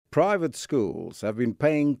Private schools have been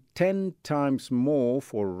paying 10 times more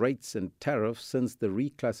for rates and tariffs since the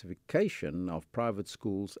reclassification of private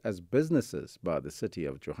schools as businesses by the city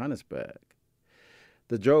of Johannesburg.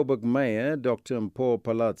 The Joburg Mayor, Dr. Mpho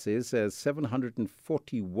Phalatse, says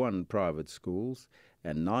 741 private schools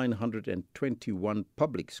and 921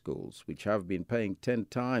 public schools, which have been paying 10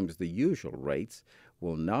 times the usual rates,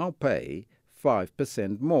 will now pay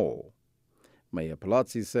 5% more. Mayor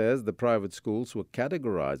Phalatse says the private schools were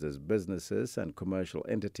categorized as businesses and commercial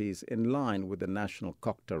entities in line with the national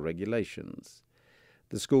COCTA regulations.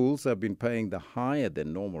 The schools have been paying the higher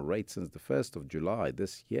than normal rate since the 1st of July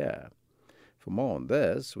this year. For more on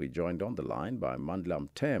this, we joined on the line by Mandla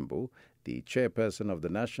Mthembu, the chairperson of the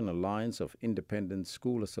National Alliance of Independent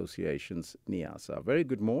School Associations, NIASA. Very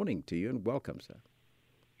good morning to you and welcome, sir.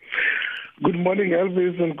 Good morning,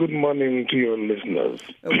 Elvis, and good morning to your listeners.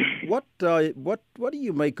 What do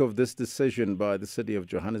you make of this decision by the city of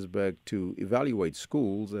Johannesburg to evaluate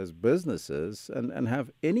schools as businesses and have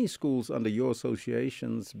any schools under your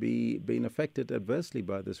associations being affected adversely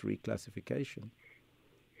by this reclassification?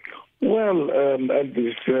 Well,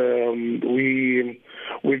 Elvis,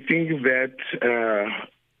 we think that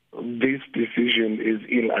this decision is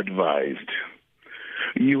ill-advised.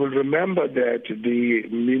 You will remember that the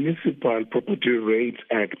Municipal Property Rates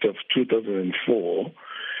Act of 2004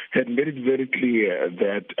 had made it very clear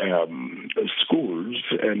that schools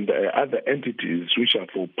and other entities which are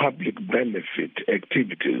for public benefit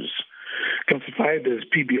activities, classified as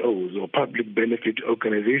PBOs or public benefit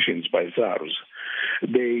organizations by SARS,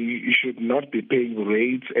 they should not be paying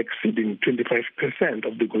rates exceeding 25%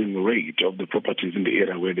 of the going rate of the properties in the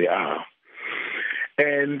area where they are.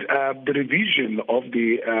 And the revision of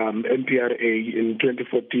the NPRA in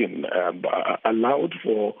 2014 allowed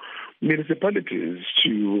for municipalities to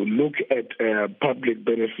look at public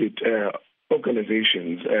benefit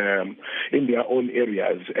organizations in their own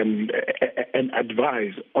areas and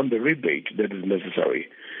advise on the rebate that is necessary.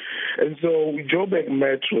 And so Joburg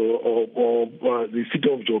Metro or the city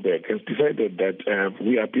of Joburg has decided that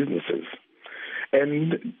we are businesses.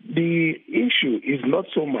 And the issue is not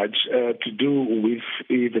so much to do with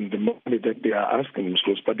even the money that they are asking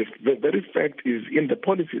schools, but the very fact is in the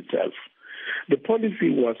policy itself. The policy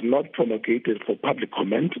was not promulgated for public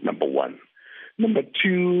comment, number one. Number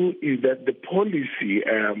two is that the policy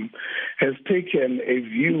has taken a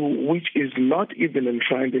view which is not even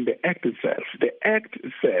enshrined in the Act itself. The Act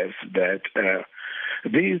says that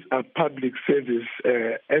these are public service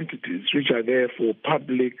entities which are there for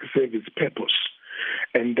public service purpose,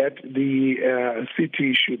 and that the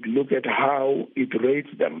city should look at how it rates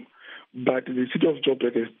them. But the city of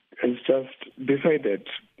Joburg has just decided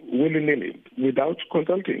willy-nilly, without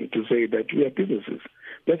consulting, to say that we are businesses.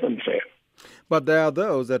 That's unfair. But there are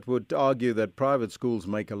those that would argue that private schools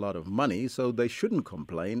make a lot of money, so they shouldn't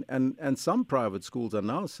complain. And some private schools are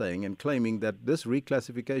now saying and claiming that this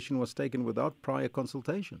reclassification was taken without prior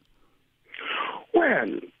consultation.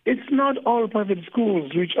 Well, it's not all private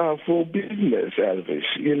schools which are for business, Elvis.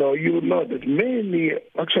 You know that many,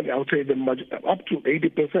 actually I would say up to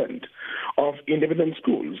 80% of independent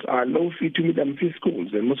schools are low-fee to medium-fee schools,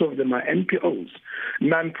 and most of them are NPOs,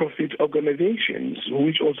 non-profit organizations,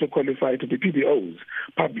 which also qualify to be PBOs,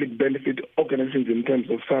 public benefit organizations in terms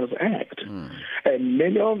of SARS Act. And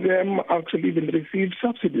many of them actually even receive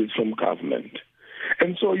subsidies from government.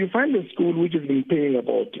 And so you find a school which has been paying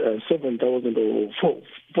about 7,000 or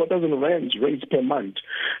 4,000 rands rates per month,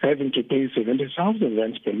 having to pay 70,000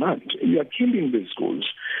 rands per month. You are killing these schools.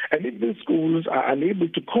 And if these schools are unable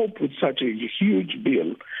to cope with such a huge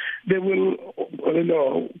bill, they will,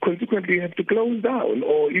 consequently have to close down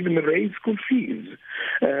or even raise school fees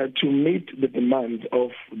to meet the demand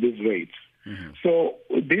of these rates. Mm-hmm. So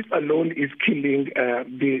this alone is killing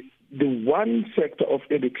the one sector of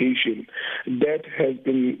education that has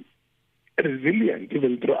been resilient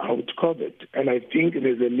even throughout COVID. And I think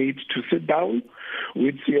there's a need to sit down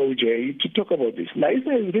with COJ to talk about this.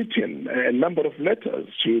 NIASA has written a number of letters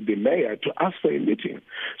to the mayor to ask for a meeting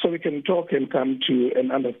so we can talk and come to an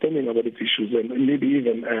understanding about these issues and maybe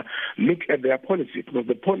even look at their policy, because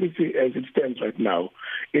the policy as it stands right now,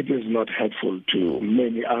 it is not helpful to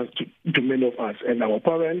many of us, and our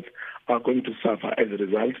parents are going to suffer as a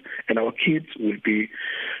result, and our kids will be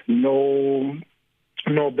no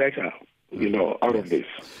better out of this.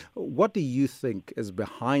 What do you think is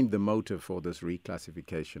behind the motive for this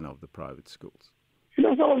reclassification of the private schools?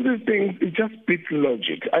 Some of these things, it just beats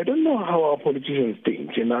logic. I don't know how our politicians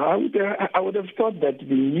think. I would have thought that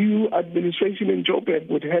the new administration in Joburg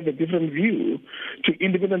would have a different view to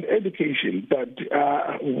independent education. But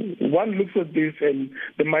one looks at this and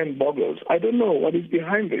the mind boggles. I don't know what is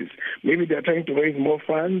behind this. Maybe they're trying to raise more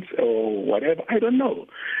funds or whatever. I don't know.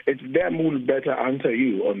 It's them who will better answer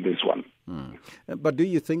you on this one. But do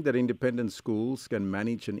you think that independent schools can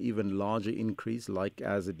manage an even larger increase like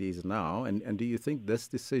as it is now? And do you think this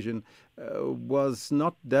decision was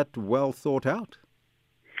not that well thought out?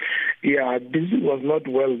 Yeah, this was not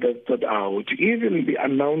well thought out. Even the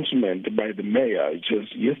announcement by the mayor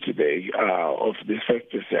just yesterday of this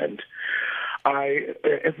 5%,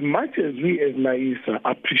 as much as we as NAISA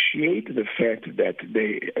appreciate the fact that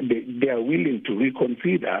they are willing to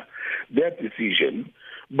reconsider their decision,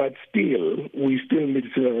 but still, we still need to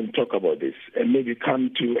sit down and talk about this and maybe come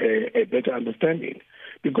to a better understanding.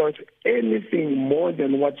 Because anything more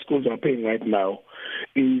than what schools are paying right now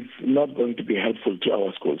is not going to be helpful to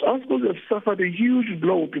our schools. Our schools have suffered a huge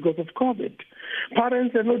blow because of COVID.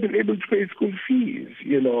 Parents have not been able to pay school fees,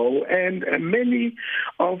 and many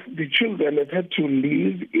of the children have had to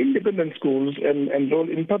leave independent schools and enroll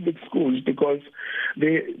in public schools because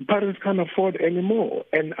the parents can't afford anymore,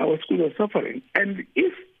 and our schools are suffering. And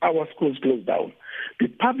if our schools close down, the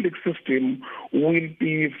public system will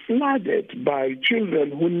be flooded by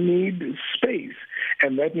children who need space.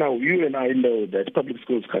 And right now, you and I know that public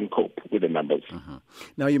schools can cope with the numbers.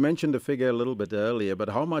 Now, you mentioned the figure a little bit earlier, but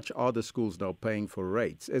how much are the schools now paying for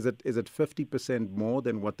rates? Is it 50% more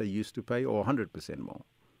than what they used to pay, or 100% more?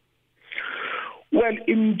 Well,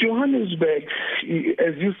 in Johannesburg,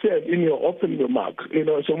 as you said in your opening remark,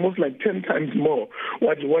 it's almost like 10 times more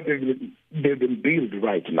what they've been billed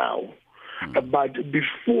right now. But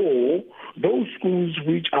before, those schools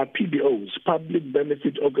which are PBOs, public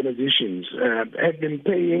benefit organizations, have been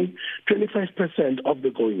paying 25% of the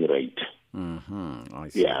going rate. I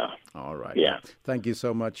see. Yeah. All right. Yeah. Thank you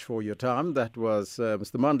so much for your time. That was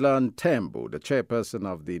Mr. Mandla Ntembu, the chairperson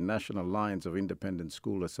of the National Alliance of Independent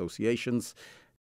School Associations,